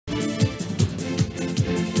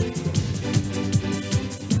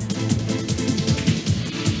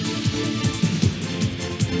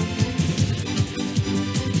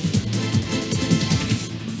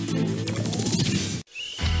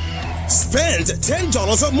spend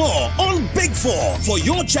 $10 or more on Big 4 for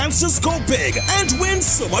your chance to score big and win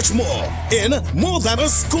so much more. In More Than a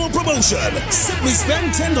Score promotion, simply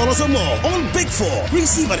spend $10 or more on Big 4.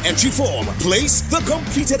 Receive an entry form. Place the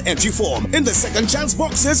completed entry form in the second chance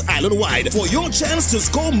boxes island-wide for your chance to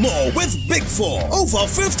score more with Big 4. Over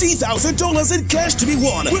 $50,000 in cash to be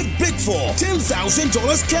won with Big 4.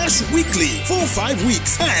 $10,000 cash weekly for 5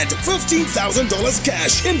 weeks and $15,000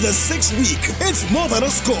 cash in the 6th week. It's More Than a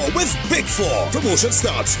Score with Big 4. Promotion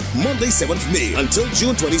starts Monday 7th May until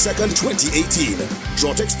June 22nd, 2018.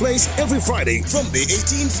 Draw takes place every Friday from May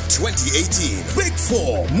 18th, 2018. Big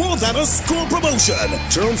 4 More Than a Score promotion.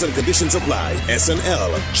 Terms and conditions apply.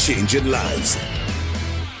 SNL, changing lives.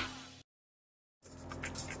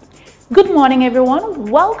 Good morning, everyone.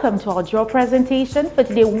 Welcome to our draw presentation for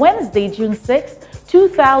today, Wednesday, June 6,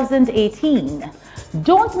 2018.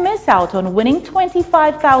 Don't miss out on winning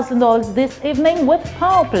 $25,000 this evening with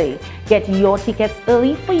Power Play. Get your tickets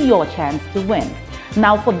early for your chance to win.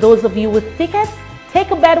 Now, for those of you with tickets,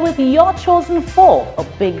 take a bet with your chosen 4. A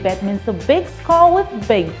big bet means a big score with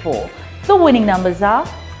Big 4. The winning numbers are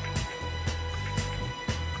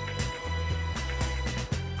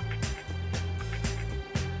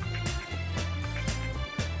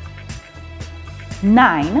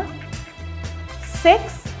 9,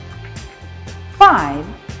 6, 5,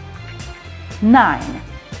 9.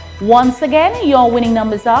 Once again, your winning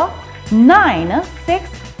numbers are 9, 6,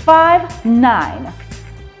 5, 9.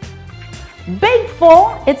 Big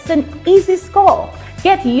 4, it's an easy score.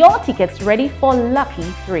 Get your tickets ready for Lucky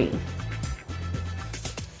 3.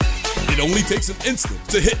 It only takes an instant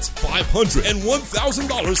to hit $500 and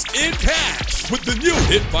 $1,000 in cash with the new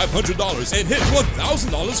Hit $500 and Hit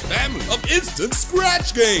 $1,000 family of instant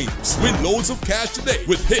scratch games. Win loads of cash today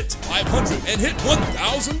with Hit $500 and Hit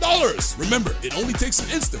 $1,000. Remember, it only takes an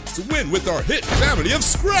instant to win with our Hit family of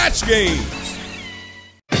scratch games.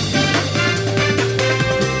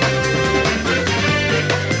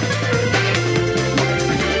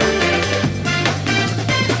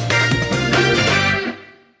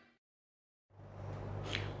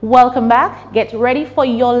 Welcome back. Get ready for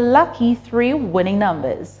your Lucky 3 winning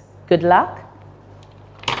numbers. Good luck.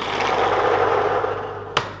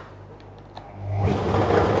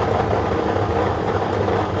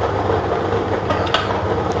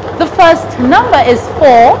 The first number is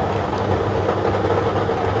 4.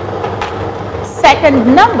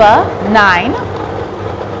 Second number, 9.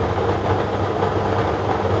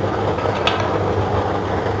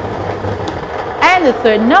 And the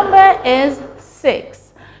third number is 6.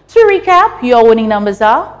 To recap, your winning numbers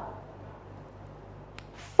are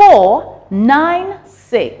 4, 9,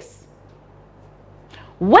 6.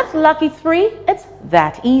 With Lucky 3, it's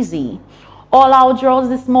that easy. All our draws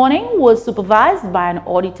this morning were supervised by an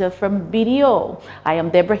auditor from BDO. I am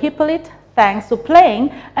Deborah Hippolyte. Thanks for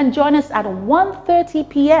playing, and join us at 1:30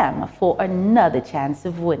 p.m. for another chance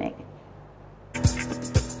of winning.